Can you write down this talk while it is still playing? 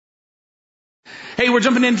Hey, we're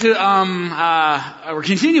jumping into, we're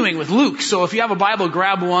continuing with Luke. So if you have a Bible,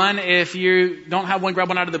 grab one. If you don't have one, grab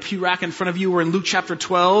one out of the pew rack in front of you. We're in Luke chapter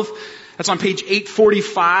 12. That's on page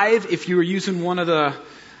 845 if you were using one of the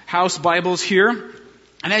house Bibles here.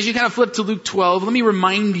 And as you kind of flip to Luke 12, let me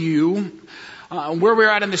remind you where we're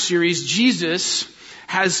at in the series. Jesus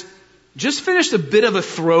has just finished a bit of a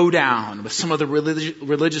throwdown with some of the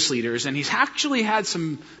religious leaders, and he's actually had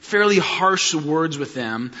some fairly harsh words with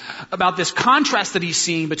them about this contrast that he's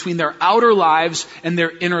seeing between their outer lives and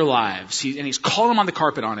their inner lives. And he's calling them on the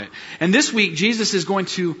carpet on it. And this week, Jesus is going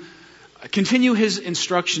to continue his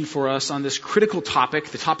instruction for us on this critical topic,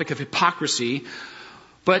 the topic of hypocrisy.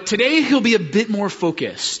 But today, he'll be a bit more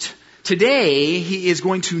focused. Today, he is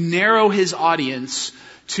going to narrow his audience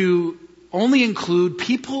to only include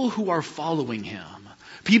people who are following him,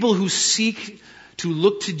 people who seek to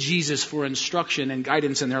look to Jesus for instruction and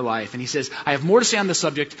guidance in their life. And he says, I have more to say on this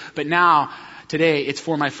subject, but now, today, it's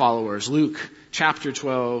for my followers. Luke chapter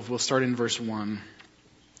 12, we'll start in verse 1.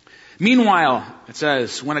 Meanwhile, it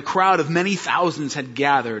says, when a crowd of many thousands had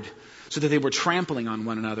gathered so that they were trampling on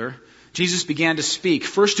one another, Jesus began to speak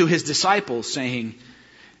first to his disciples, saying,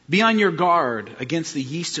 be on your guard against the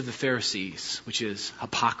yeast of the Pharisees, which is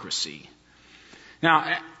hypocrisy.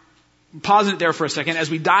 Now, pause it there for a second. As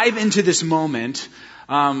we dive into this moment,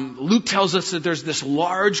 Luke tells us that there's this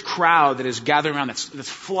large crowd that is gathering around, that's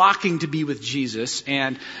flocking to be with Jesus.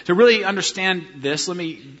 And to really understand this, let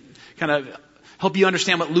me kind of help you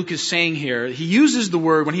understand what Luke is saying here. He uses the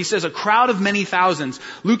word, when he says a crowd of many thousands,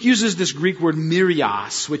 Luke uses this Greek word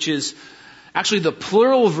myrios, which is actually the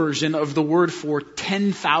plural version of the word for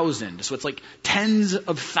 10,000. So it's like tens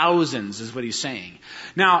of thousands is what he's saying.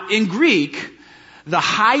 Now, in Greek, the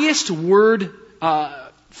highest word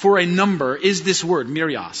for a number is this word,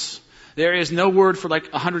 myrios. There is no word for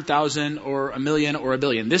like 100,000 or a million or a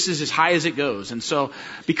billion. This is as high as it goes. And so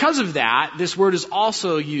because of that, this word is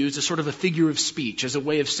also used as sort of a figure of speech, as a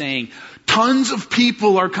way of saying tons of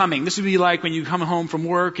people are coming. This would be like when you come home from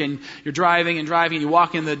work and you're driving and you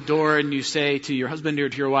walk in the door and you say to your husband or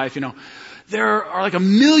to your wife, there are like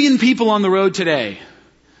 1 million people on the road today.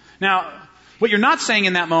 Now, what you're not saying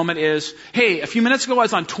in that moment is, hey, a few minutes ago I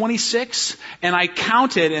was on 26 and I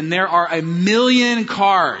counted and there are 1 million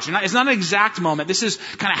cars. It's not an exact moment. This is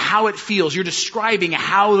kind of how it feels. You're describing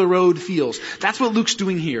how the road feels. That's what Luke's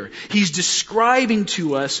doing here. He's describing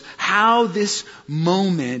to us how this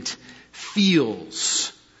moment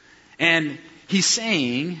feels. And he's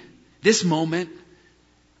saying, in this moment,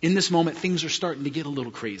 things are starting to get a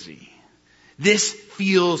little crazy. This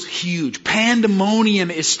feels huge.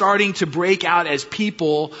 Pandemonium is starting to break out as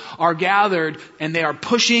people are gathered and they are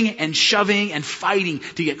pushing and shoving and fighting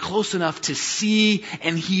to get close enough to see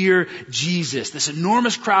and hear Jesus. This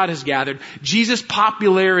enormous crowd has gathered. Jesus'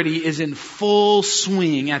 popularity is in full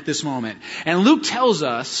swing at this moment. And Luke tells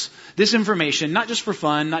us this information, not just for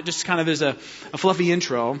fun, not just kind of as a fluffy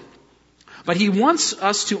intro, but he wants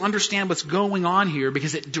us to understand what's going on here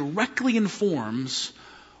because it directly informs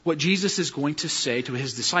what Jesus is going to say to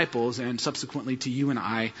his disciples and subsequently to you and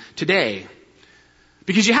I today.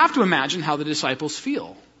 Because you have to imagine how the disciples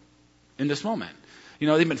feel in this moment.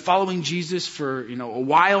 They've been following Jesus for, a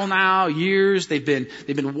while now, years. They've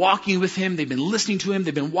been walking with him. They've been listening to him.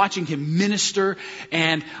 They've been watching him minister.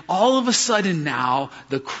 And all of a sudden now,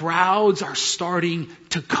 the crowds are starting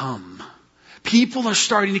to come. People are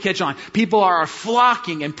starting to catch on. People are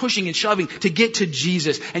flocking and pushing and shoving to get to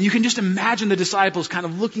Jesus. And you can just imagine the disciples kind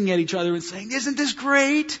of looking at each other and saying, isn't this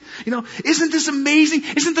great? Isn't this amazing?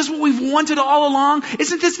 Isn't this what we've wanted all along?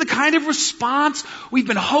 Isn't this the kind of response we've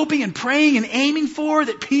been hoping and praying and aiming for,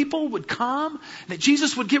 that people would come, that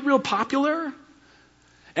Jesus would get real popular?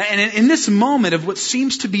 And in this moment of what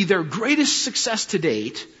seems to be their greatest success to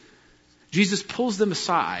date, Jesus pulls them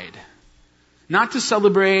aside. Not to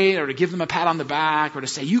celebrate or to give them a pat on the back or to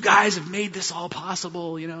say, you guys have made this all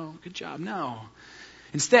possible, good job. No.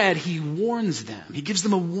 Instead, he warns them. He gives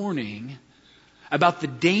them a warning about the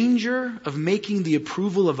danger of making the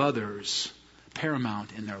approval of others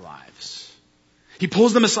paramount in their lives. He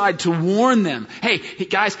pulls them aside to warn them. Hey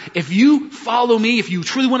guys, if you follow me, if you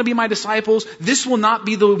truly want to be my disciples, this will not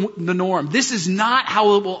be the norm. This is not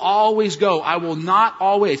how it will always go. I will not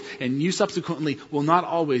always, and you subsequently will not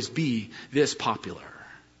always be this popular.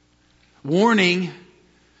 Warning,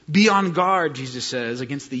 be on guard, Jesus says,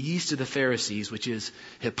 against the yeast of the Pharisees, which is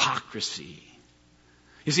hypocrisy.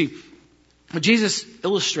 You see, what Jesus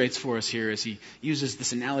illustrates for us here as he uses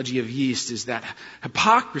this analogy of yeast is that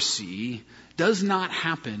hypocrisy does not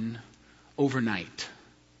happen overnight.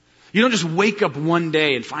 You don't just wake up one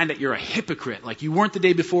day and find that you're a hypocrite, like you weren't the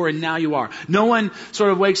day before and now you are. No one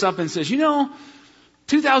sort of wakes up and says,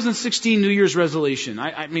 2016 New Year's resolution.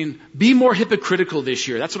 I mean, be more hypocritical this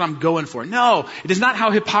year. That's what I'm going for. No, it is not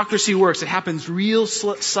how hypocrisy works. It happens real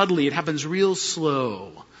subtly. It happens real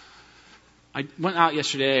slow. I went out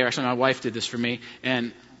yesterday, or actually my wife did this for me,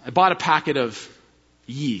 and I bought a packet of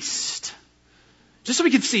yeast. Just so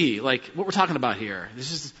we could see, like, what we're talking about here.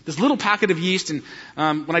 This is this little packet of yeast, and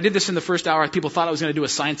when I did this in the first hour, people thought I was going to do a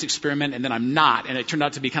science experiment, and then I'm not, and it turned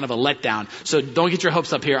out to be kind of a letdown. So don't get your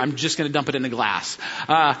hopes up here. I'm just going to dump it in the glass.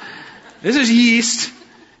 This is yeast.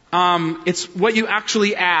 It's what you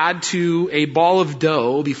actually add to a ball of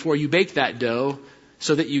dough before you bake that dough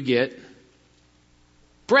so that you get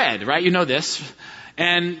bread, right? You know this.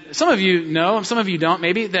 And some of you know, some of you don't,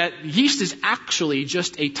 maybe, that yeast is actually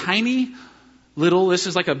just a tiny little, this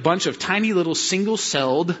is like a bunch of tiny little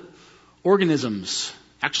single-celled organisms,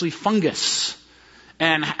 actually fungus.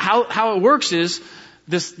 And how it works is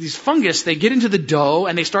these fungus, they get into the dough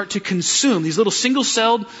and they start to consume, these little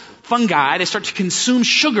single-celled fungi, they start to consume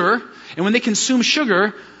sugar. And when they consume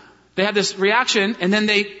sugar, they have this reaction and then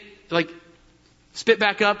they spit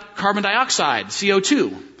back up carbon dioxide,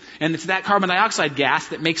 CO2. And it's that carbon dioxide gas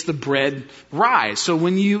that makes the bread rise. So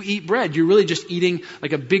when you eat bread, you're really just eating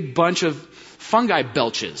like a big bunch of fungi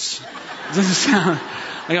belches. Doesn't sound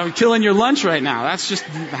like I'm killing your lunch right now. That's just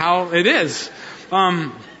how it is.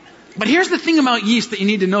 But here's the thing about yeast that you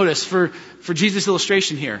need to notice for Jesus'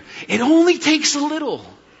 illustration here. It only takes a little.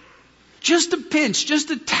 Just a pinch,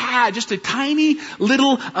 just a tad, just a tiny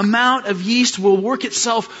little amount of yeast will work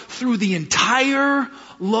itself through the entire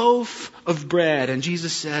loaf of bread. And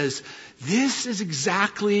Jesus says, this is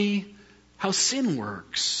exactly how sin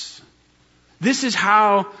works. This is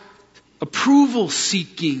how approval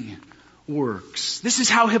seeking works. This is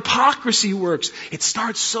how hypocrisy works. It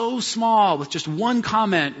starts so small with just one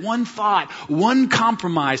comment, one thought, one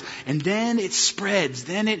compromise, and then it spreads,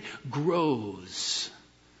 then it grows.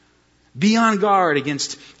 Be on guard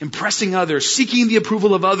against impressing others, seeking the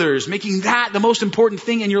approval of others, making that the most important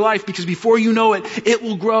thing in your life, because before you know it, it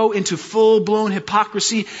will grow into full-blown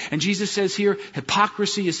hypocrisy. And Jesus says here,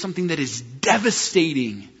 hypocrisy is something that is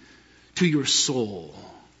devastating to your soul.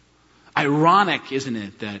 Ironic, isn't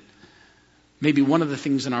it, that maybe one of the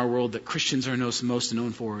things in our world that Christians are most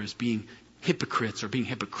known for is being hypocrites or being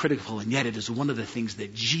hypocritical, and yet it is one of the things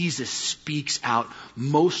that Jesus speaks out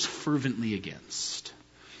most fervently against.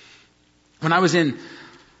 When I was in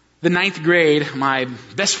the 9th grade, my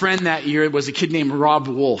best friend that year was a kid named Rob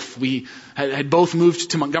Wolf. We had both moved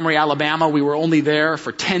to Montgomery, Alabama. We were only there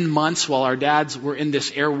for 10 months while our dads were in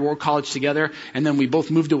this Air War College together, and then we both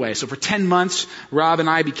moved away. So for 10 months, Rob and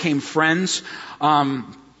I became friends.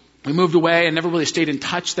 We moved away and never really stayed in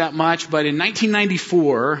touch that much, but in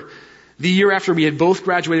 1994, the year after we had both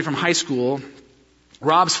graduated from high school,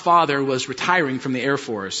 Rob's father was retiring from the Air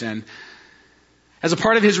Force, and as a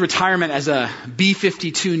part of his retirement as a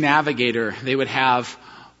B-52 navigator, they would have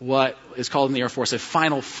what is called in the Air Force a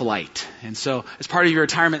final flight. And so as part of your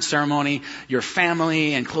retirement ceremony, your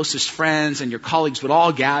family and closest friends and your colleagues would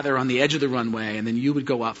all gather on the edge of the runway, and then you would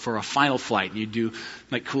go up for a final flight. And you'd do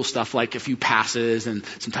like cool stuff like a few passes and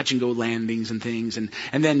some touch and go landings and things. And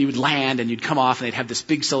then you would land and you'd come off and they'd have this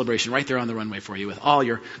big celebration right there on the runway for you with all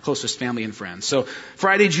your closest family and friends. So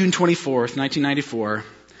Friday, June 24th, 1994,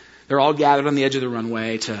 they're all gathered on the edge of the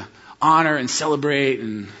runway to honor and celebrate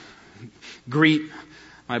and greet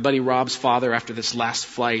my buddy Rob's father after this last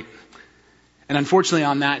flight. And unfortunately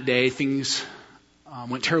on that day, things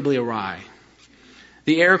went terribly awry.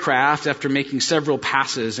 The aircraft, after making several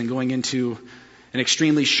passes and going into an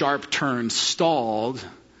extremely sharp turn, stalled,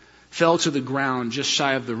 fell to the ground just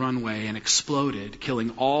shy of the runway and exploded,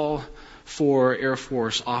 killing all 4 Air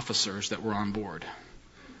Force officers that were on board.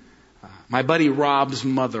 My buddy Rob's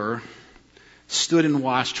mother stood and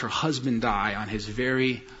watched her husband die on his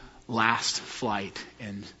very last flight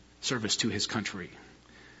in service to his country.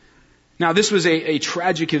 Now, this was a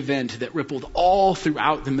tragic event that rippled all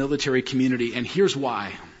throughout the military community, and here's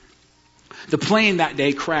why. The plane that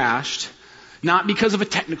day crashed, not because of a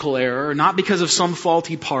technical error, not because of some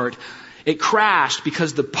faulty part. It crashed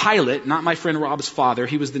because the pilot, not my friend Rob's father,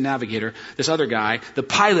 he was the navigator, this other guy, the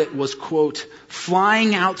pilot was, quote,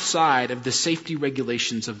 flying outside of the safety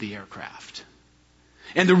regulations of the aircraft.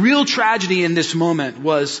 And the real tragedy in this moment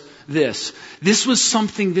was this. This was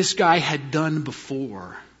something this guy had done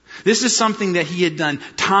before. This is something that he had done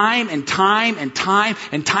time and time and time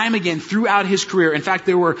and time again throughout his career. In fact,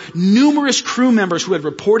 there were numerous crew members who had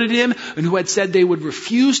reported him and who had said they would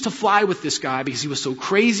refuse to fly with this guy because he was so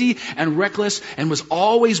crazy and reckless and was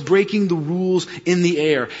always breaking the rules in the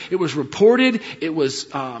air. It was reported. It was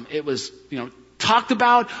talked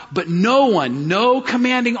about, but no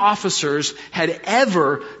commanding officers had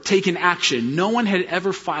ever taken action. No one had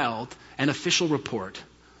ever filed an official report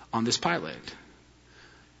on this pilot.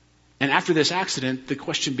 And after this accident, the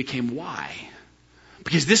question became why?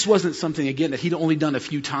 Because this wasn't something, again, that he'd only done a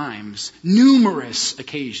few times. Numerous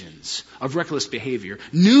occasions of reckless behavior.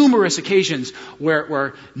 Numerous occasions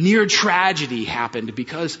where near tragedy happened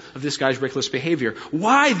because of this guy's reckless behavior.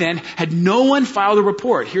 Why then had no one filed a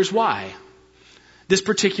report? Here's why. This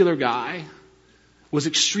particular guy was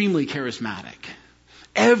extremely charismatic.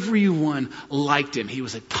 Everyone liked him. He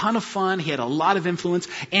was a ton of fun. He had a lot of influence.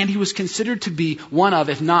 And he was considered to be one of,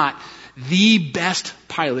 if not the best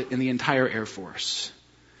pilot in the entire Air Force.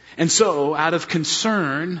 And so, out of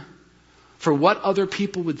concern for what other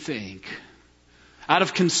people would think, out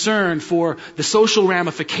of concern for the social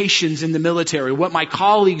ramifications in the military, what my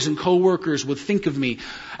colleagues and coworkers would think of me,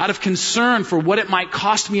 out of concern for what it might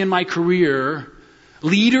cost me in my career,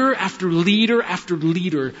 leader after leader after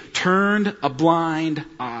leader turned a blind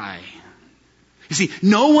eye. You see,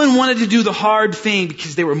 no one wanted to do the hard thing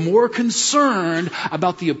because they were more concerned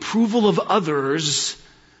about the approval of others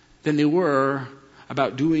than they were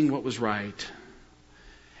about doing what was right.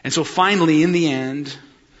 And so finally, in the end,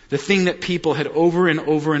 the thing that people had over and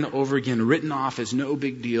over and over again written off as no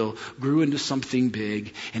big deal grew into something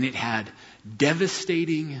big, and it had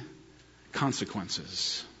devastating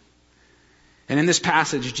consequences. And in this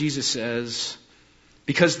passage, Jesus says,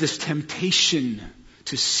 because this temptation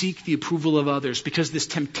to seek the approval of others, because this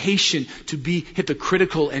temptation to be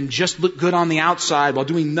hypocritical and just look good on the outside while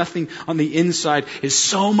doing nothing on the inside is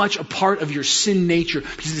so much a part of your sin nature,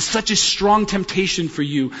 because it's such a strong temptation for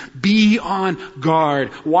you, be on guard.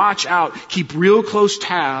 Watch out. Keep real close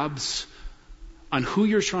tabs on who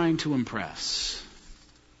you're trying to impress.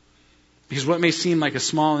 Because what may seem like a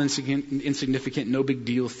small, insignificant, no big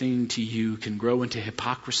deal thing to you can grow into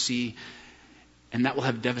hypocrisy, and that will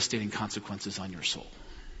have devastating consequences on your soul.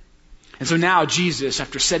 And so now Jesus,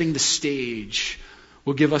 after setting the stage,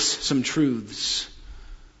 will give us some truths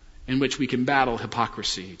in which we can battle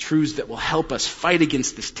hypocrisy. Truths that will help us fight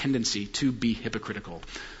against this tendency to be hypocritical.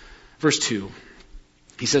 Verse 2,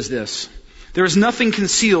 he says this, "There is nothing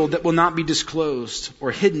concealed that will not be disclosed,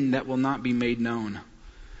 or hidden that will not be made known.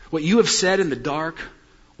 What you have said in the dark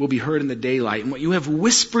will be heard in the daylight, and what you have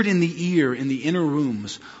whispered in the ear in the inner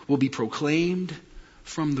rooms will be proclaimed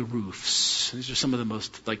from the roofs." These are some of the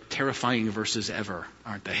most terrifying verses ever,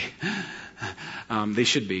 aren't they? They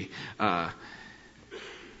should be.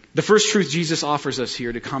 The first truth Jesus offers us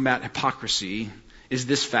here to combat hypocrisy is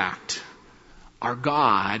this fact: our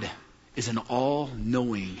God is an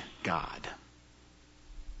all-knowing God.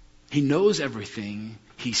 He knows everything.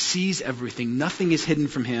 He sees everything. Nothing is hidden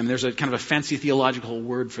from him. There's a kind of a fancy theological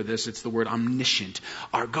word for this. It's the word omniscient.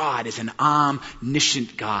 Our God is an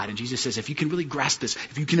omniscient God. And Jesus says, if you can really grasp this,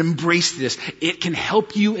 if you can embrace this, it can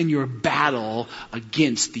help you in your battle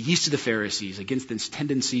against the yeast of the Pharisees, against this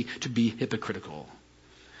tendency to be hypocritical.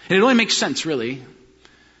 And it only makes sense, really.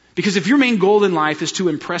 Because if your main goal in life is to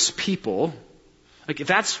impress people, if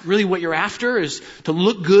that's really what you're after, is to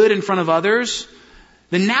look good in front of others,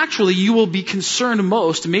 then naturally you will be concerned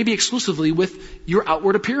most, maybe exclusively, with your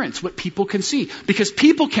outward appearance, what people can see. Because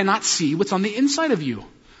people cannot see what's on the inside of you.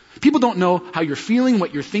 People don't know how you're feeling,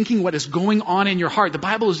 what you're thinking, what is going on in your heart. The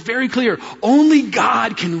Bible is very clear. Only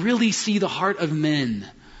God can really see the heart of men.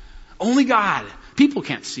 Only God. People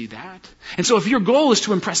can't see that. And so if your goal is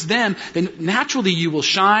to impress them, then naturally you will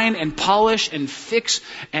shine and polish and fix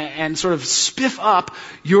and sort of spiff up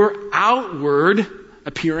your outward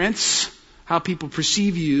appearance, how people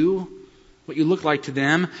perceive you, what you look like to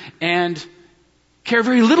them, and care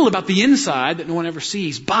very little about the inside that no one ever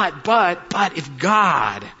sees. But if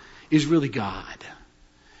God is really God,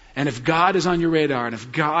 and if God is on your radar, and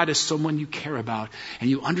if God is someone you care about, and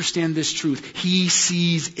you understand this truth, He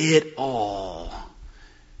sees it all,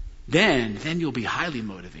 then you'll be highly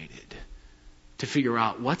motivated to figure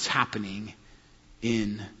out what's happening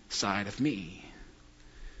inside of me.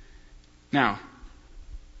 Now,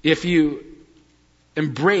 if you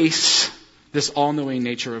embrace this all-knowing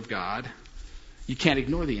nature of God, you can't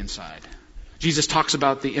ignore the inside. Jesus talks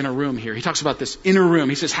about the inner room here. He talks about this inner room.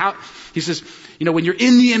 He says, when you're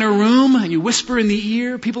in the inner room and you whisper in the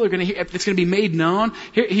ear, people are going to hear, it's going to be made known.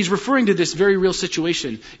 Here, he's referring to this very real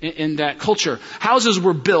situation in that culture. Houses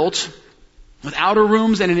were built with outer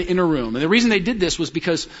rooms and an inner room. And the reason they did this was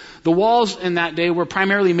because the walls in that day were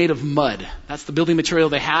primarily made of mud. That's the building material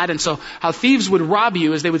they had. And so how thieves would rob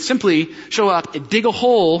you is they would simply show up and dig a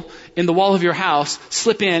hole in the wall of your house,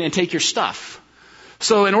 slip in, and take your stuff.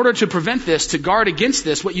 So in order to prevent this, to guard against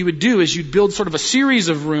this, what you would do is you'd build sort of a series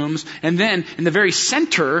of rooms, and then in the very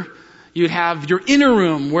center, you'd have your inner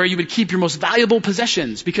room where you would keep your most valuable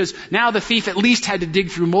possessions, because now the thief at least had to dig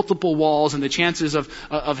through multiple walls, and the chances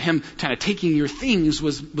of him kind of taking your things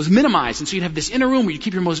was minimized. And so you'd have this inner room where you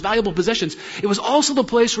keep your most valuable possessions. It was also the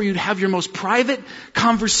place where you'd have your most private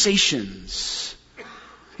conversations.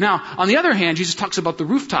 Now, on the other hand, Jesus talks about the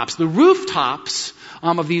rooftops. The rooftops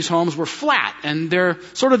of these homes were flat, and they're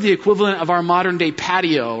sort of the equivalent of our modern day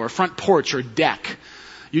patio or front porch or deck.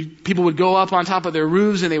 People would go up on top of their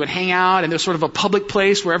roofs and they would hang out, and there's sort of a public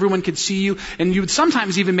place where everyone could see you, and you would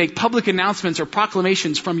sometimes even make public announcements or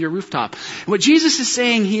proclamations from your rooftop. And what Jesus is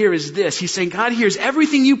saying here is this. He's saying God hears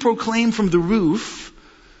everything you proclaim from the roof.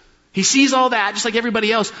 He sees all that just like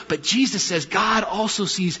everybody else, but Jesus says God also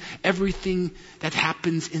sees everything that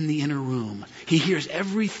happens in the inner room. He hears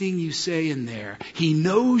everything you say in there. He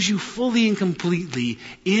knows you fully and completely,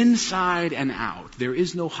 inside and out. There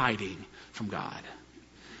is no hiding from God.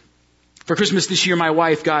 For Christmas this year, my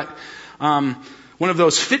wife got one of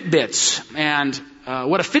those Fitbits. And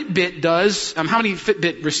what a Fitbit does, how many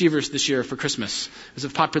Fitbit receivers this year for Christmas? It was a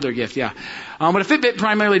popular gift, yeah. What a Fitbit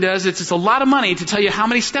primarily does, it's a lot of money to tell you how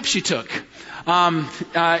many steps you took. And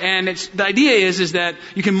the idea is that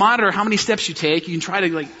you can monitor how many steps you take. You can try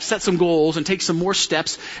to set some goals and take some more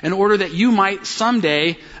steps in order that you might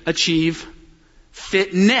someday achieve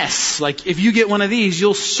fitness. Like if you get one of these,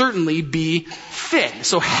 you'll certainly be fit.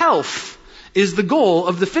 So health is the goal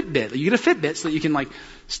of the Fitbit. You get a Fitbit so that you can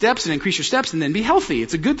steps and increase your steps and then be healthy.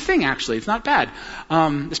 It's a good thing, actually. It's not bad.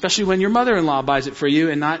 Especially when your mother-in-law buys it for you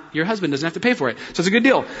and not your husband doesn't have to pay for it. So it's a good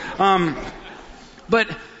deal. But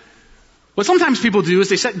what sometimes people do is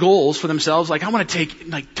they set goals for themselves. Like I want to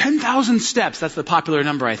take 10,000 steps. That's the popular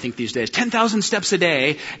number, I think, these days. 10,000 steps a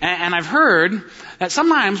day. And I've heard that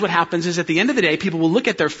sometimes what happens is at the end of the day, people will look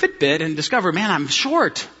at their Fitbit and discover, man, I'm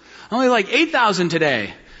short. Only 8,000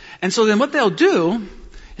 today. And so then what they'll do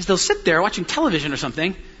is they'll sit there watching television or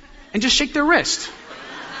something and just shake their wrist.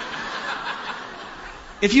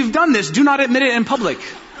 If you've done this, do not admit it in public.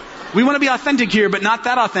 We want to be authentic here, but not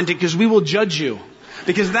that authentic, because we will judge you.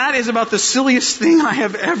 Because that is about the silliest thing I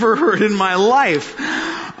have ever heard in my life.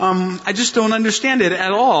 I just don't understand it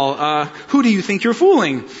at all. Who do you think you're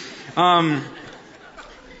fooling? But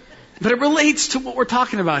it relates to what we're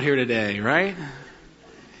talking about here today, right?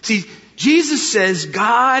 See, Jesus says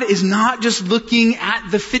God is not just looking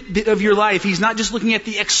at the Fitbit of your life. He's not just looking at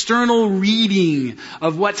the external reading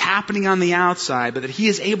of what's happening on the outside, but that He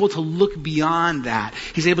is able to look beyond that.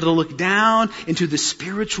 He's able to look down into the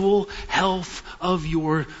spiritual health of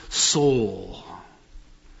your soul.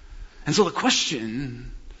 And so the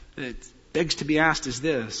question that begs to be asked is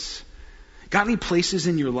this. Got any places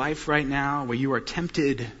in your life right now where you are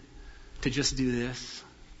tempted to just do this?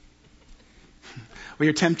 Where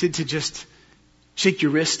you're tempted to just shake your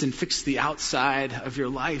wrist and fix the outside of your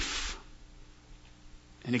life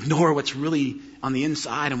and ignore what's really on the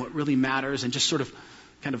inside and what really matters and just sort of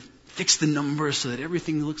kind of fix the numbers so that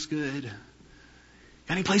everything looks good?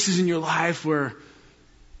 Got any places in your life where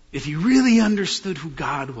if you really understood who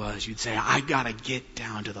God was, you'd say, I got to get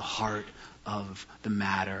down to the heart of the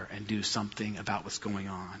matter and do something about what's going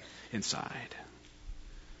on inside?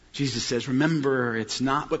 Jesus says, remember, it's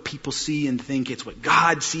not what people see and think, it's what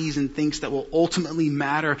God sees and thinks that will ultimately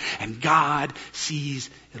matter, and God sees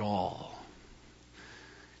it all.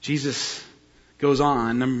 Jesus goes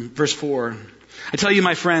on, verse 4. I tell you,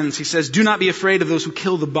 my friends, he says, do not be afraid of those who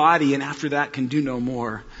kill the body and after that can do no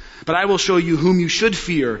more. But I will show you whom you should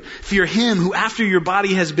fear. Fear him who after your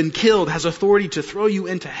body has been killed has authority to throw you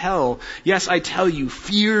into hell. Yes, I tell you,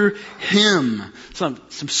 fear him. Some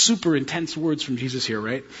super intense words from Jesus here,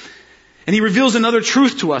 right? And he reveals another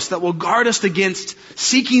truth to us that will guard us against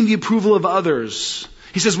seeking the approval of others.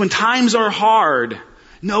 He says, when times are hard,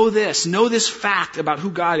 know this fact about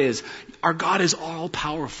who God is. Our God is all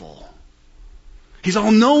powerful. He's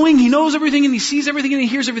all knowing, he knows everything, and he sees everything, and he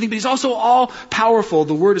hears everything, but he's also all powerful.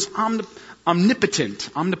 The word is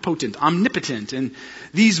omnipotent. And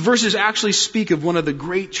these verses actually speak of one of the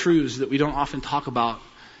great truths that we don't often talk about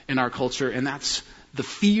in our culture, and that's the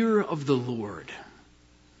fear of the Lord.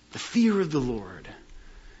 The fear of the Lord.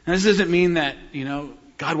 Now this doesn't mean that,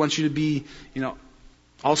 God wants you to be,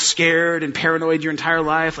 all scared and paranoid your entire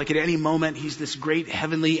life. Like at any moment, he's this great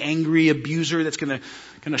heavenly angry abuser that's going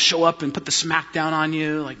to show up and put the smack down on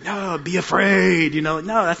you. Like, no, be afraid. No,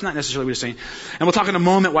 that's not necessarily what he's saying. And we'll talk in a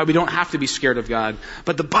moment why we don't have to be scared of God.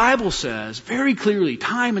 But the Bible says very clearly,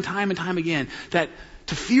 time and time and time again, that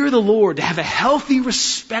To fear the Lord, to have a healthy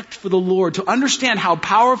respect for the Lord, to understand how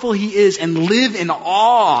powerful He is and live in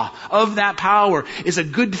awe of that power is a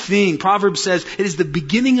good thing. Proverbs says it is the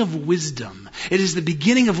beginning of wisdom. It is the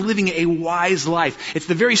beginning of living a wise life. It's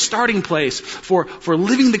the very starting place for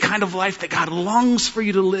living the kind of life that God longs for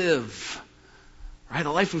you to live. Right?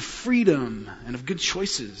 A life of freedom and of good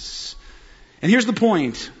choices. And here's the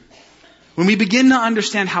point. When we begin to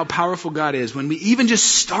understand how powerful God is, when we even just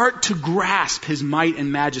start to grasp His might and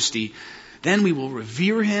majesty, then we will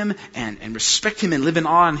revere Him and respect Him and live in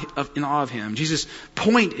awe of Him. Jesus'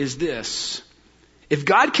 point is this. If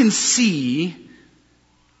God can see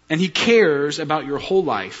and He cares about your whole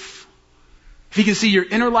life, if He can see your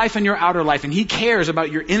inner life and your outer life, and He cares about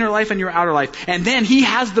your inner life and your outer life, and then He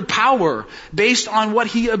has the power, based on what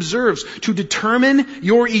He observes, to determine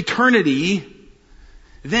your eternity,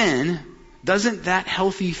 then doesn't that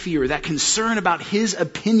healthy fear, that concern about His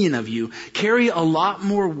opinion of you, carry a lot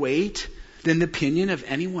more weight than the opinion of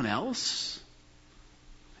anyone else?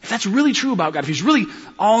 If that's really true about God, if He's really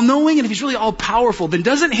all-knowing and if He's really all-powerful, then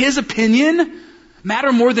doesn't His opinion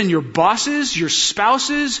matter more than your bosses, your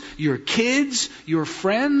spouses, your kids, your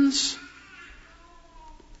friends?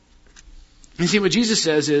 You see, what Jesus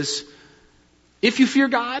says is, if you fear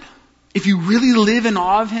God, if you really live in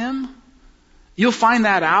awe of Him, you'll find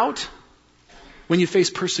that out when you face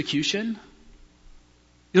persecution.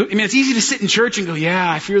 It's easy to sit in church and go,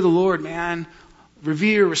 yeah, I fear the Lord, man.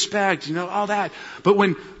 Revere, respect, all that. But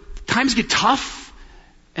when times get tough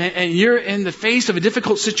and you're in the face of a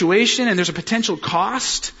difficult situation and there's a potential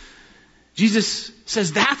cost, Jesus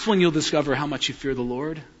says that's when you'll discover how much you fear the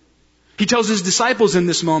Lord. He tells His disciples in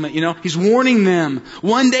this moment, He's warning them,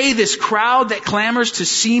 one day this crowd that clamors to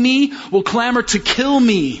see me will clamor to kill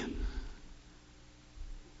me.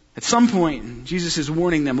 At some point, Jesus is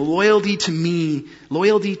warning them, loyalty to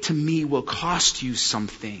me will cost you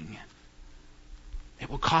something. It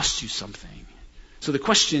will cost you something. So the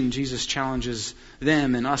question Jesus challenges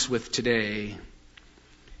them and us with today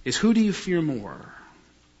is, who do you fear more?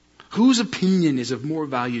 Whose opinion is of more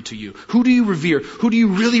value to you? Who do you revere? Who do you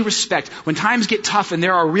really respect? When times get tough and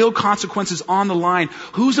there are real consequences on the line,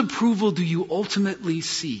 whose approval do you ultimately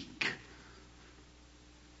seek?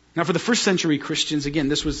 Now, for the first century Christians, again,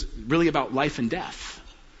 this was really about life and death.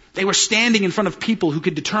 They were standing in front of people who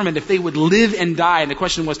could determine if they would live and die. And the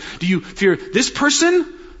question was, do you fear this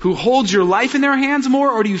person who holds your life in their hands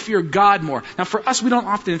more, or do you fear God more? Now, for us, we don't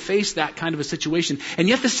often face that kind of a situation. And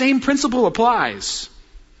yet the same principle applies.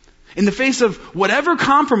 In the face of whatever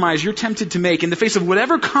compromise you're tempted to make, in the face of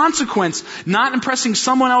whatever consequence not impressing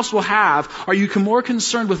someone else will have, are you more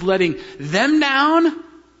concerned with letting them down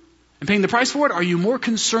and paying the price for it? Or are you more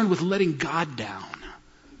concerned with letting God down?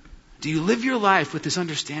 Do you live your life with this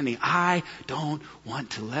understanding, I don't want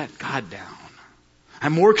to let God down.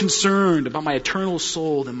 I'm more concerned about my eternal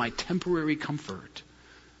soul than my temporary comfort.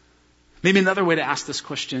 Maybe another way to ask this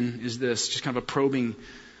question is this, just kind of a probing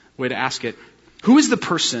way to ask it. Who is the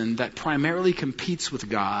person that primarily competes with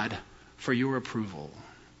God for your approval?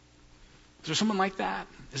 Is there someone like that?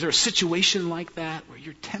 Is there a situation like that where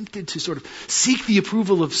you're tempted to sort of seek the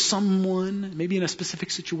approval of someone, maybe in a specific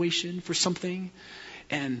situation for something,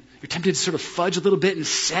 and you're tempted to sort of fudge a little bit and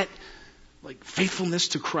set faithfulness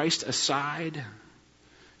to Christ aside?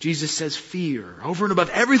 Jesus says, fear, over and above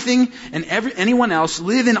everything and anyone else,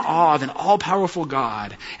 live in awe of an all-powerful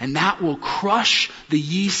God, and that will crush the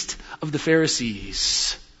yeast of the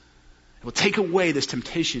Pharisees. It will take away this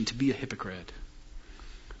temptation to be a hypocrite.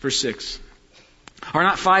 Verse 6. Are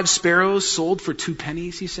not 5 sparrows sold for 2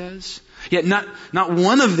 pennies, he says? Yet not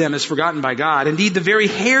one of them is forgotten by God. Indeed, the very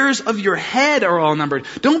hairs of your head are all numbered.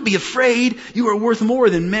 Don't be afraid. You are worth more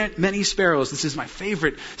than many sparrows. This is my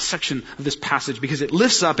favorite section of this passage because it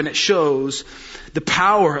lifts up and it shows the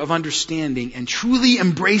power of understanding and truly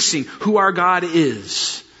embracing who our God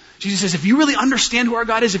is. Jesus says, if you really understand who our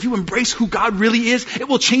God is, if you embrace who God really is, it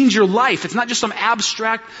will change your life. It's not just some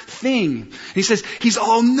abstract thing. And he says, He's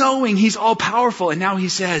all-knowing, He's all-powerful. And now he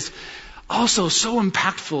says, also so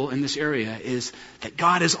impactful in this area is that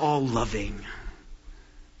God is all-loving.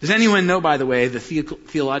 Does anyone know, by the way, the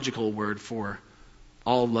theological word for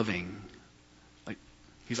all-loving?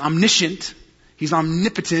 He's omniscient, He's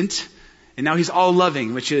omnipotent, and now He's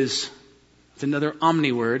all-loving, which is, it's another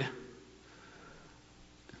omni word.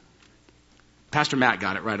 Pastor Matt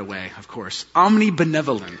got it right away, of course.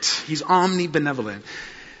 Omnibenevolent. He's omnibenevolent.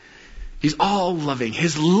 He's all loving.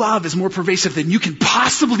 His love is more pervasive than you can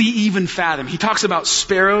possibly even fathom. He talks about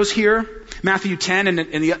sparrows here. Matthew 10 and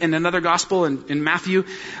in another gospel in Matthew.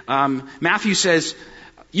 Matthew says,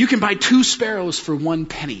 you can buy 2 sparrows for 1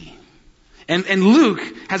 penny. And Luke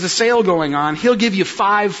has a sale going on. He'll give you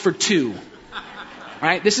 5 for 2.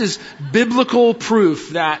 Right? This is biblical proof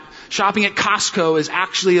that shopping at Costco is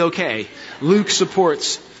actually okay. Luke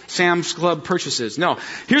supports Sam's Club purchases. No.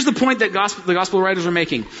 Here's the point that the gospel writers are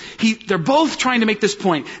making. They're both trying to make this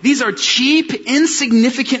point. These are cheap,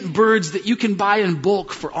 insignificant birds that you can buy in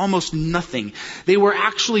bulk for almost nothing. They were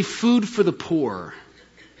actually food for the poor.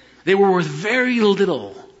 They were worth very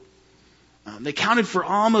little. They counted for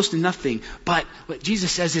almost nothing. But what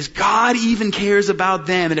Jesus says is God even cares about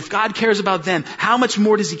them. And if God cares about them, how much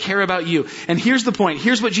more does He care about you? And here's the point.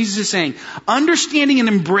 Here's what Jesus is saying. Understanding and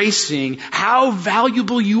embracing how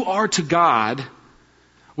valuable you are to God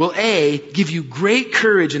will A, give you great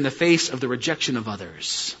courage in the face of the rejection of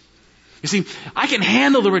others. You see, I can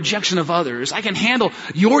handle the rejection of others. I can handle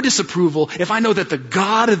your disapproval if I know that the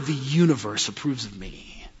God of the universe approves of me.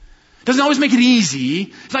 Doesn't always make it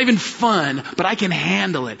easy. It's not even fun, but I can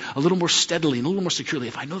handle it a little more steadily and a little more securely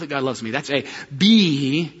if I know that God loves me. That's A.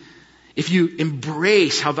 B, if you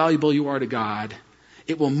embrace how valuable you are to God,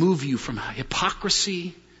 it will move you from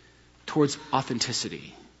hypocrisy towards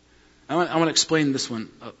authenticity. I want to explain this one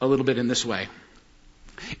a little bit in this way.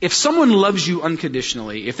 If someone loves you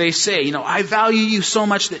unconditionally, if they say, I value you so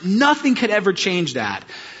much that nothing could ever change that,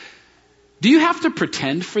 do you have to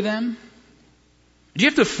pretend for them? Do you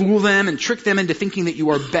have to fool them and trick them into thinking that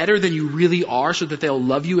you are better than you really are so that they'll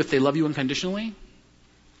love you if they love you unconditionally?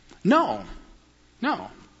 No.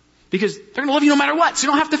 Because they're going to love you no matter what. So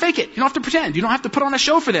you don't have to fake it. You don't have to pretend. You don't have to put on a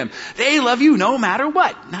show for them. They love you no matter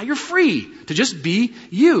what. Now you're free to just be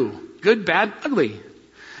you. Good, bad, ugly.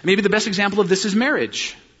 Maybe the best example of this is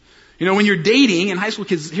marriage. When you're dating, and high school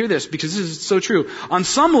kids hear this because this is so true. On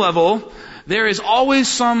some level, there is always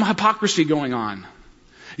some hypocrisy going on.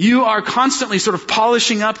 You are constantly sort of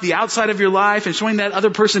polishing up the outside of your life and showing that other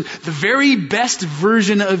person the very best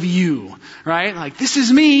version of you, right? Like, this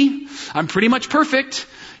is me. I'm pretty much perfect.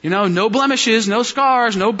 No blemishes, no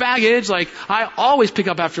scars, no baggage. Like, I always pick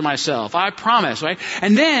up after myself. I promise, right?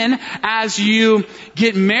 And then, as you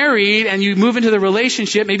get married and you move into the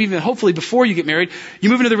relationship, maybe even hopefully before you get married, you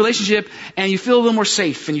move into the relationship and you feel a little more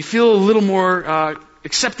safe and you feel a little more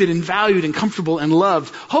accepted and valued and comfortable and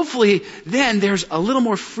loved. Hopefully, then there's a little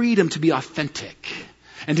more freedom to be authentic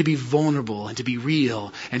and to be vulnerable and to be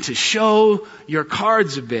real and to show your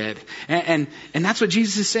cards a bit. And that's what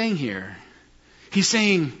Jesus is saying here. He's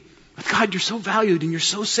saying, with God, you're so valued and you're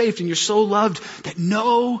so safe and you're so loved that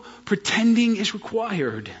no pretending is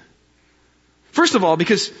required. First of all,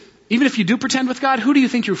 because even if you do pretend with God, who do you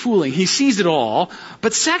think you're fooling? He sees it all.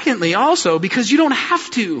 But secondly, also, because you don't have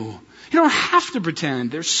to. You don't have to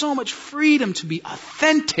pretend. There's so much freedom to be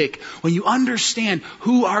authentic when you understand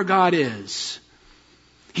who our God is.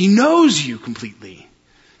 He knows you completely.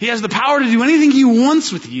 He has the power to do anything He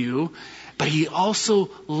wants with you, but He also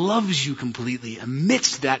loves you completely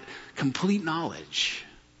amidst that complete knowledge.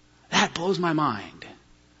 That blows my mind.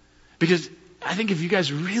 Because I think if you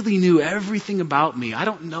guys really knew everything about me, I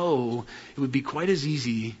don't know if it would be quite as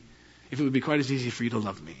easy for you to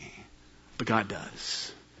love me. But God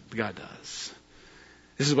does. God does.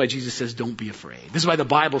 This is why Jesus says, don't be afraid. This is why the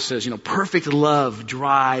Bible says, perfect love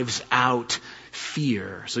drives out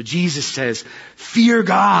fear. So Jesus says, fear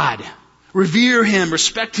God, revere Him,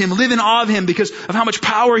 respect Him, live in awe of Him because of how much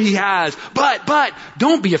power He has. But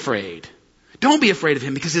don't be afraid. Don't be afraid of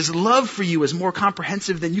Him because His love for you is more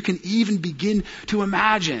comprehensive than you can even begin to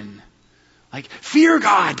imagine. Like, fear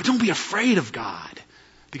God, but don't be afraid of God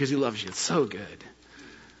because He loves you. It's so good.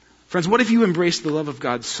 Friends, what if you embraced the love of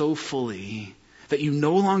God so fully that you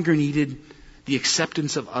no longer needed the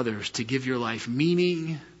acceptance of others to give your life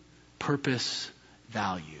meaning, purpose,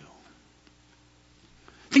 value?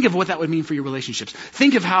 Think of what that would mean for your relationships.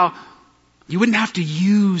 Think of how you wouldn't have to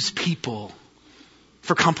use people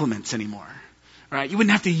for compliments anymore. Right? You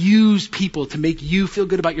wouldn't have to use people to make you feel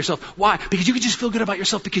good about yourself. Why? Because you could just feel good about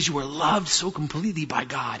yourself because you were loved so completely by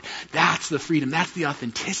God. That's the freedom. That's the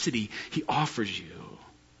authenticity He offers you.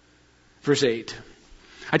 Verse 8,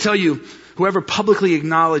 I tell you, whoever publicly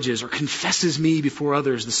acknowledges or confesses me before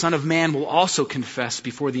others, the Son of Man will also confess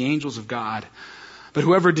before the angels of God. But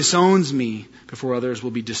whoever disowns me before others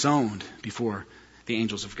will be disowned before the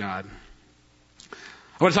angels of God.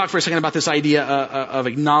 I want to talk for a second about this idea of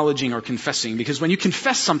acknowledging or confessing, because when you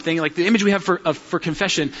confess something, like the image we have for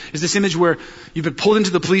confession is this image where you've been pulled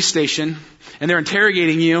into the police station and they're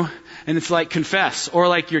interrogating you, and it's like confess, or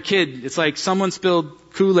like your kid, it's like someone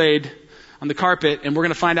spilled Kool-Aid on the carpet, and we're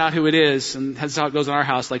going to find out who it is, and that's how it goes in our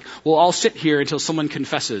house. Like, we'll all sit here until someone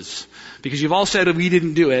confesses, because you've all said we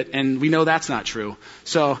didn't do it, and we know that's not true.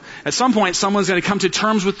 So at some point, someone's going to come to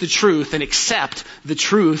terms with the truth and accept the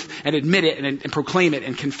truth and admit it and proclaim it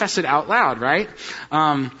and confess it out loud, right?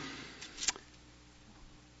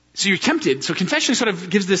 So you're tempted. So confession sort of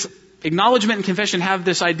gives this acknowledgement, and confession have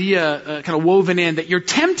this idea kind of woven in that you're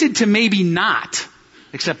tempted to maybe not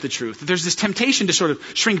accept the truth. There's this temptation to sort of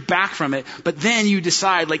shrink back from it, but then you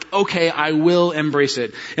decide, like, okay, I will embrace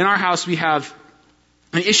it. In our house, we have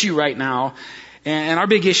an issue right now, and our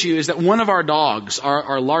big issue is that one of our dogs,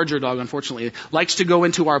 our larger dog, unfortunately, likes to go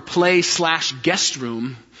into our play/guest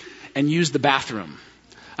room and use the bathroom.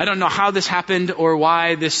 I don't know how this happened or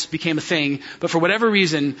why this became a thing, but for whatever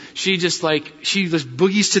reason, she just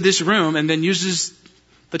boogies to this room and then uses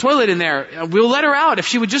the toilet in there. We'll let her out if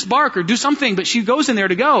she would just bark or do something, but she goes in there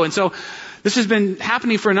to go. And so this has been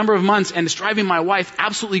happening for a number of months, and it's driving my wife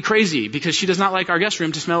absolutely crazy because she does not like our guest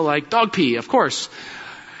room to smell like dog pee, of course.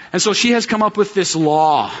 And so she has come up with this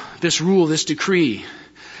law, this rule, this decree.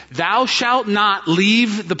 Thou shalt not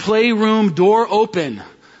leave the playroom door open,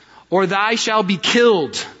 or thou shalt be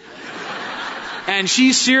killed. And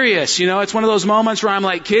she's serious, it's one of those moments where I'm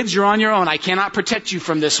like, kids, you're on your own. I cannot protect you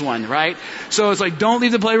from this one, right? So it's like, don't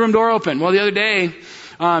leave the playroom door open. Well, the other day,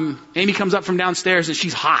 Amy comes up from downstairs and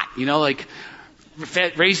she's hot, her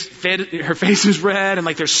face is red and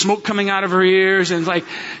like there's smoke coming out of her ears, and like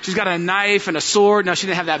she's got a knife and a sword. No, she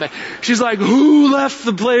didn't have that, but she's like, who left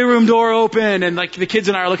the playroom door open? And like the kids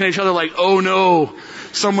and I are looking at each other like, oh no,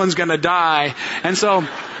 someone's gonna die. And so,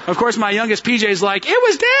 of course, my youngest PJ is like, it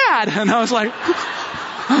was Dad. And I was like,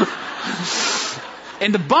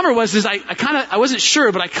 and the bummer was I wasn't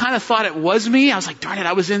sure, but I kind of thought it was me. I was like, darn it,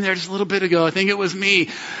 I was in there just a little bit ago. I think it was me.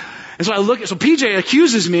 And so so PJ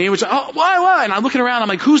accuses me, which, why? And I'm looking around, I'm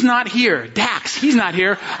like, who's not here? Dax, he's not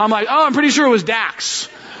here. I'm like, I'm pretty sure it was Dax.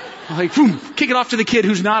 I'm like, boom, kick it off to the kid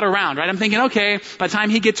who's not around, right? I'm thinking, okay, by the time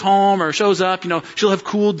he gets home or shows up, she'll have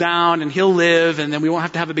cooled down and he'll live, and then we won't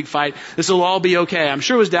have to have a big fight. This will all be okay. I'm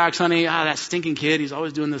sure it was Dax, honey. That stinking kid, he's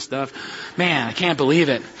always doing this stuff. Man, I can't believe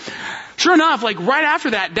it. Sure enough, like right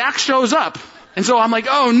after that, Dax shows up. And so I'm like,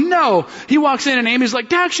 oh no. He walks in and Amy's like,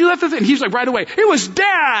 Dax, you left the thing. And he's like, right away, it was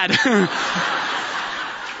Dad.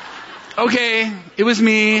 Okay, it was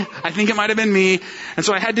me. I think it might have been me. And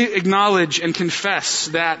so I had to acknowledge and confess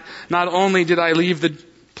that not only did I leave the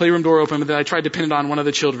playroom door open, but that I tried to pin it on one of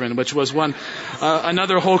the children, which was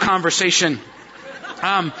another whole conversation.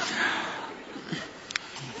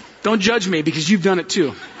 Don't judge me because you've done it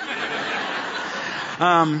too.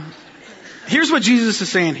 Here's what Jesus is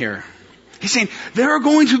saying here. He's saying there are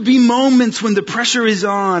going to be moments when the pressure is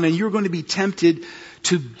on and you're going to be tempted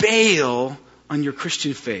to bail on your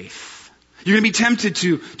Christian faith. You're going to be tempted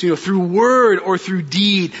to through word or through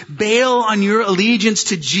deed, bail on your allegiance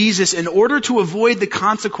to Jesus in order to avoid the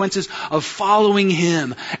consequences of following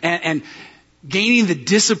Him and gaining the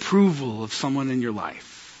disapproval of someone in your life.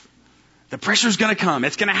 The pressure's going to come.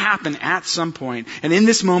 It's going to happen at some point. And in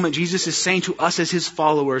this moment, Jesus is saying to us as His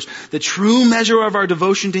followers, the true measure of our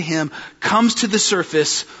devotion to Him comes to the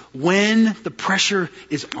surface when the pressure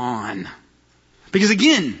is on. Because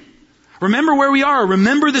again, remember where we are.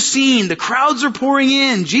 Remember the scene. The crowds are pouring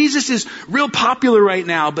in. Jesus is real popular right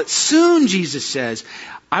now. But soon, Jesus says,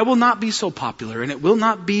 I will not be so popular, and it will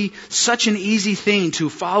not be such an easy thing to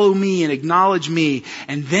follow me and acknowledge me.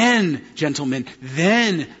 And then, gentlemen,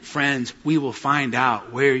 then, friends, we will find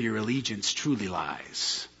out where your allegiance truly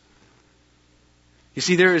lies. You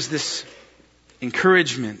see, there is this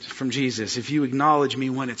encouragement from Jesus. If you acknowledge me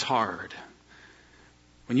when it's hard,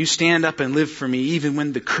 when you stand up and live for me, even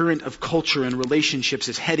when the current of culture and relationships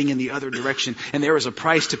is heading in the other direction and there is a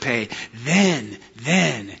price to pay, then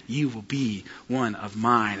you will be one of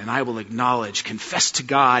mine. And I will acknowledge, confess to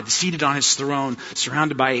God, seated on His throne,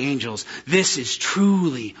 surrounded by angels, this is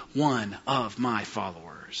truly one of my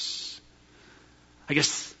followers. I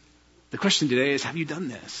guess the question today is, have you done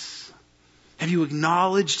this? Have you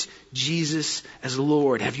acknowledged Jesus as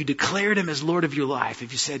Lord? Have you declared Him as Lord of your life?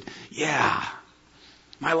 Have you said, yeah,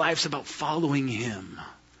 my life's about following Him?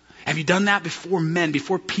 Have you done that before men,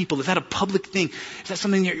 before people? Is that a public thing? Is that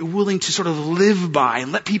something that you're willing to sort of live by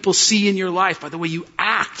and let people see in your life by the way you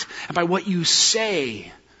act and by what you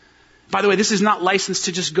say? By the way, this is not licensed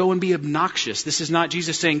to just go and be obnoxious. This is not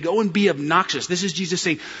Jesus saying, go and be obnoxious. This is Jesus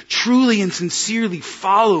saying, truly and sincerely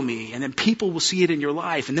follow me, and then people will see it in your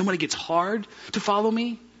life. And then when it gets hard to follow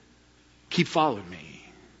me, keep following me.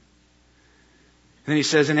 And then He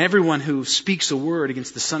says, and everyone who speaks a word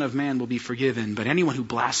against the Son of Man will be forgiven, but anyone who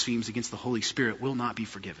blasphemes against the Holy Spirit will not be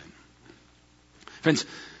forgiven. Friends,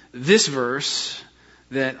 this verse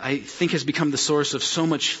that I think has become the source of so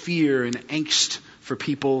much fear and angst for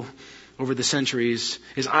people over the centuries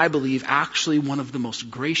is, I believe, actually one of the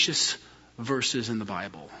most gracious verses in the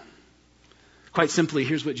Bible. Quite simply,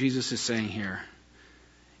 here's what Jesus is saying here.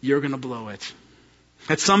 You're going to blow it.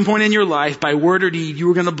 At some point in your life, by word or deed, you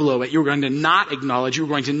were going to blow it. You were going to not acknowledge. You were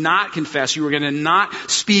going to not confess. You were going to not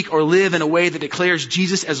speak or live in a way that declares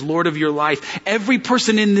Jesus as Lord of your life. Every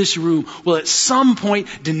person in this room will at some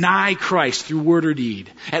point deny Christ through word or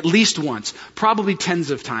deed. At least once. Probably tens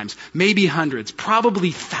of times. Maybe hundreds. Probably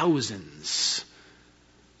thousands.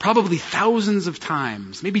 Probably thousands of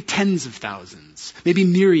times. Maybe tens of thousands. Maybe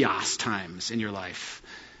myriad times in your life.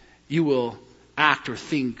 You will act or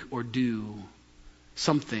think or do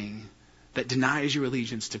something that denies your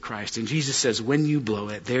allegiance to Christ. And Jesus says, when you blow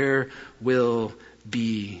it, there will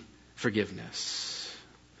be forgiveness.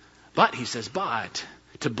 But, he says,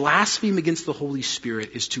 to blaspheme against the Holy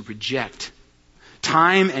Spirit is to reject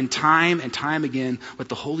time and time and time again what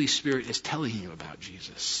the Holy Spirit is telling you about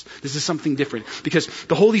Jesus. This is something different. Because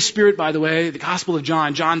the Holy Spirit, by the way, the Gospel of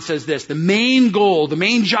John says this, the main goal, the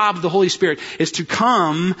main job of the Holy Spirit is to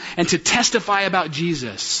come and to testify about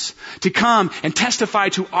Jesus. To come and testify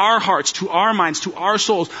to our hearts, to our minds, to our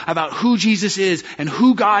souls about who Jesus is and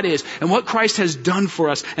who God is and what Christ has done for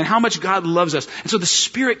us and how much God loves us. And so the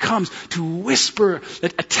Spirit comes to whisper a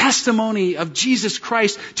testimony of Jesus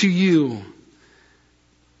Christ to you.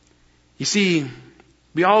 You see,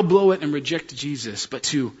 we all blow it and reject Jesus, but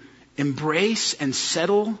to embrace and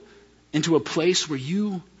settle into a place where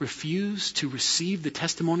you refuse to receive the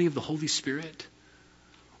testimony of the Holy Spirit,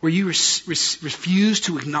 where you refuse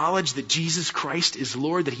to acknowledge that Jesus Christ is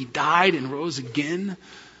Lord, that He died and rose again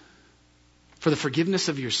for the forgiveness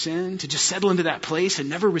of your sin, to just settle into that place and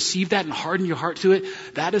never receive that and harden your heart to it,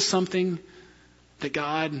 that is something that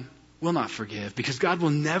God will not forgive, because God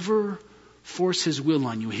will never force His will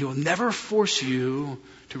on you. He will never force you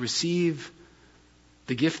to receive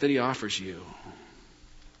the gift that He offers you.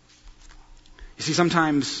 You see,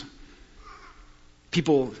 sometimes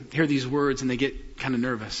people hear these words and they get kind of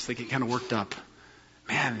nervous. They get kind of worked up.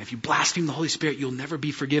 Man, if you blaspheme the Holy Spirit, you'll never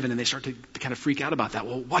be forgiven. And they start to kind of freak out about that.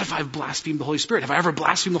 Well, what if I've blasphemed the Holy Spirit? Have I ever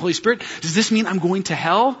blasphemed the Holy Spirit? Does this mean I'm going to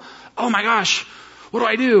hell? Oh my gosh, what do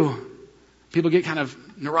I do? People get kind of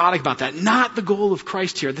neurotic about that. Not the goal of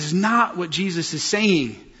Christ here. This is not what Jesus is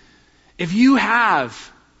saying. If you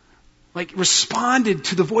have responded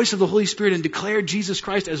to the voice of the Holy Spirit and declared Jesus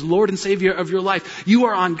Christ as Lord and Savior of your life, you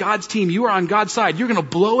are on God's team. You are on God's side. You're going to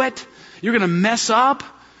blow it. You're going to mess up.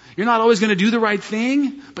 You're not always going to do the right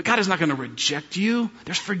thing, but God is not going to reject you.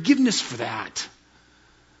 There's forgiveness for that.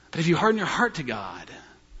 But if you harden your heart to God,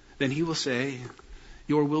 then He will say,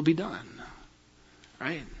 your will be done.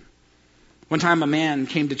 Right? One time a man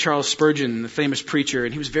came to Charles Spurgeon, the famous preacher,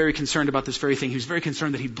 and he was very concerned about this very thing. He was very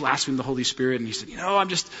concerned that he blasphemed the Holy Spirit. And he said, I'm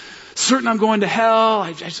just certain I'm going to hell. I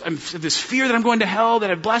have this fear that I'm going to hell,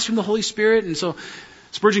 that I've blasphemed the Holy Spirit. And so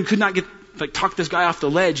Spurgeon could not talk this guy off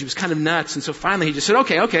the ledge. He was kind of nuts. And so finally he just said,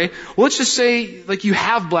 okay, well, let's just say you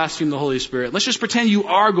have blasphemed the Holy Spirit. Let's just pretend you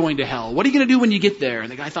are going to hell. What are you going to do when you get there?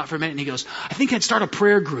 And the guy thought for a minute and he goes, I think I'd start a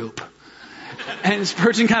prayer group. And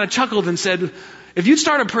Spurgeon kind of chuckled and said, if you'd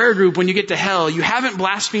start a prayer group when you get to hell, you haven't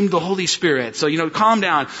blasphemed the Holy Spirit. So, calm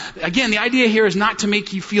down. Again, the idea here is not to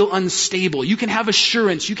make you feel unstable. You can have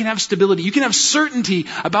assurance. You can have stability. You can have certainty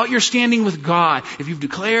about your standing with God if you've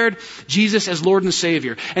declared Jesus as Lord and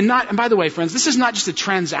Savior. And by the way, friends, this is not just a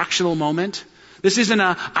transactional moment. This isn't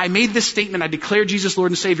I made this statement, I declared Jesus Lord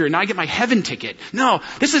and Savior, and now I get my heaven ticket. No,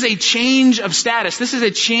 this is a change of status. This is a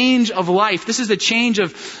change of life. This is a change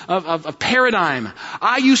of paradigm.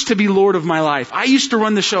 I used to be Lord of my life. I used to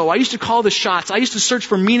run the show. I used to call the shots. I used to search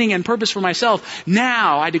for meaning and purpose for myself.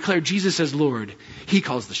 Now I declare Jesus as Lord. He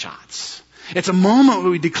calls the shots. It's a moment where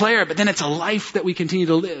we declare it, but then it's a life that we continue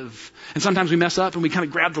to live. And sometimes we mess up and we kind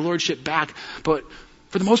of grab the Lordship back. But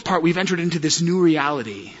for the most part, we've entered into this new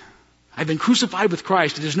reality. I've been crucified with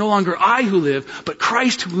Christ. It is no longer I who live, but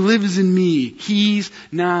Christ who lives in me. He's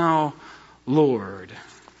now Lord.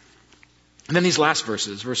 And then these last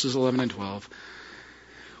verses 11 and 12.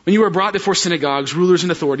 When you are brought before synagogues, rulers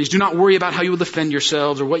and authorities, do not worry about how you will defend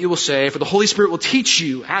yourselves or what you will say, for the Holy Spirit will teach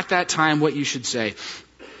you at that time what you should say.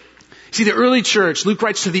 See, the early church, Luke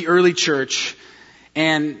writes to the early church,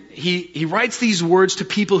 and he writes these words to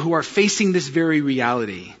people who are facing this very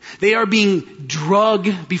reality. They are being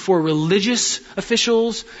drugged before religious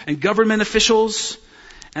officials and government officials,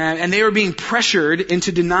 and they are being pressured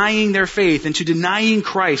into denying their faith, into denying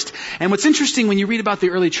Christ. And what's interesting when you read about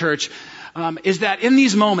the early church, is that in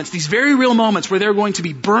these moments, these very real moments where they're going to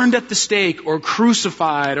be burned at the stake or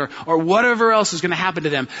crucified or whatever else is going to happen to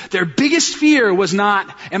them, their biggest fear was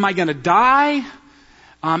not, am I going to die?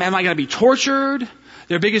 Am I going to be tortured?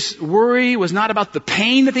 Their biggest worry was not about the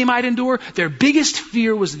pain that they might endure. Their biggest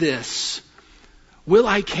fear was this: will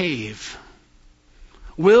I cave?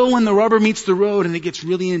 Will, when the rubber meets the road and it gets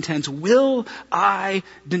really intense, will I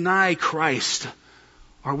deny Christ?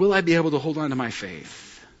 Or will I be able to hold on to my faith?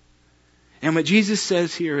 And what Jesus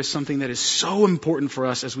says here is something that is so important for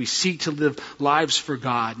us as we seek to live lives for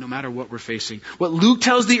God, no matter what we're facing. What Luke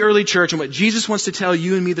tells the early church and what Jesus wants to tell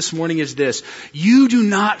you and me this morning is this: you do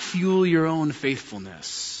not fuel your own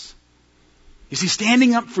faithfulness. You see,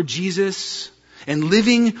 standing up for Jesus and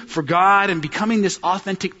living for God and becoming this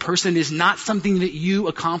authentic person is not something that you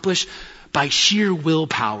accomplish by sheer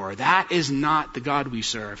willpower. That is not the God we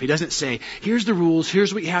serve. He doesn't say, here's the rules,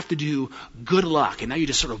 here's what you have to do, good luck, and now you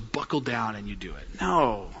just sort of buckle down and you do it.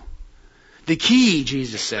 No. The key,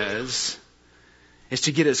 Jesus says, is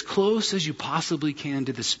to get as close as you possibly can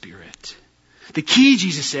to the Spirit. The key,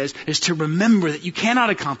 Jesus says, is to remember that you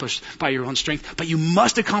cannot accomplish by your own strength, but you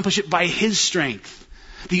must accomplish it by His strength.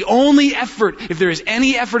 The only effort, if there is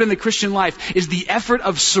any effort in the Christian life, is the effort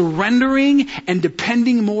of surrendering and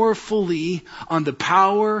depending more fully on the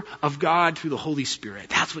power of God through the Holy Spirit.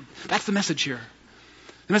 That's the message here.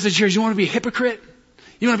 The message here is you want to be a hypocrite?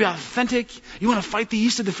 You want to be authentic? You want to fight the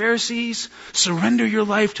yeast of the Pharisees? Surrender your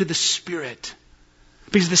life to the Spirit.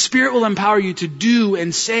 Because the Spirit will empower you to do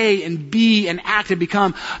and say and be and act and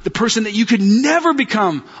become the person that you could never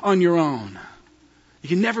become on your own. You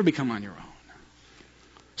can never become on your own.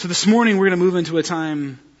 So this morning we're going to move into a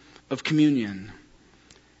time of communion.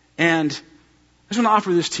 And I just want to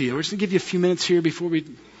offer this to you. We're just going to give you a few minutes here before we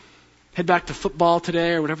head back to football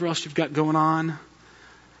today or whatever else you've got going on.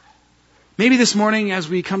 Maybe this morning as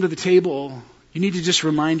we come to the table, you need to just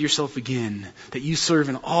remind yourself again that you serve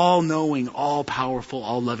an all-knowing, all-powerful,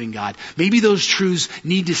 all-loving God. Maybe those truths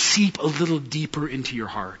need to seep a little deeper into your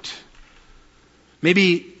heart.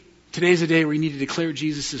 Maybe today's a day where you need to declare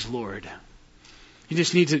Jesus as Lord. You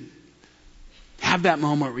just need to have that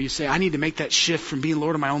moment where you say, I need to make that shift from being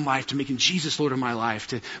Lord of my own life to making Jesus Lord of my life,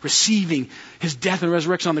 to receiving His death and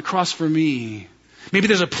resurrection on the cross for me. Maybe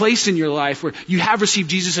there's a place in your life where you have received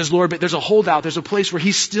Jesus as Lord, but there's a holdout. There's a place where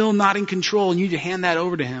He's still not in control and you need to hand that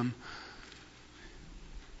over to Him.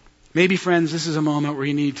 Maybe, friends, this is a moment where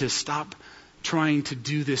you need to stop trying to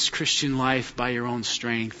do this Christian life by your own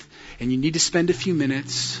strength. And you need to spend a few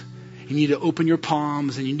minutes. You need to open your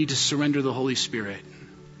palms and you need to surrender the Holy Spirit.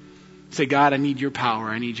 Say, God, I need your power.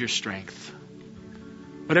 I need your strength.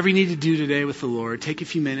 Whatever you need to do today with the Lord, take a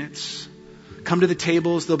few minutes. Come to the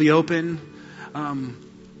tables. They'll be open.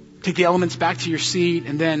 Take the elements back to your seat,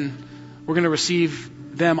 and then we're going to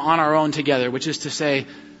receive them on our own together, which is to say,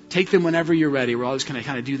 take them whenever you're ready. We're all just going to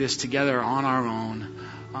kind of do this together on our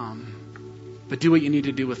own. But do what you need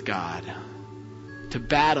to do with God to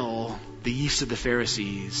battle the yeast of the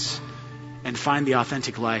Pharisees and find the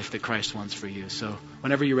authentic life that Christ wants for you. So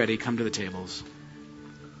whenever you're ready, come to the tables.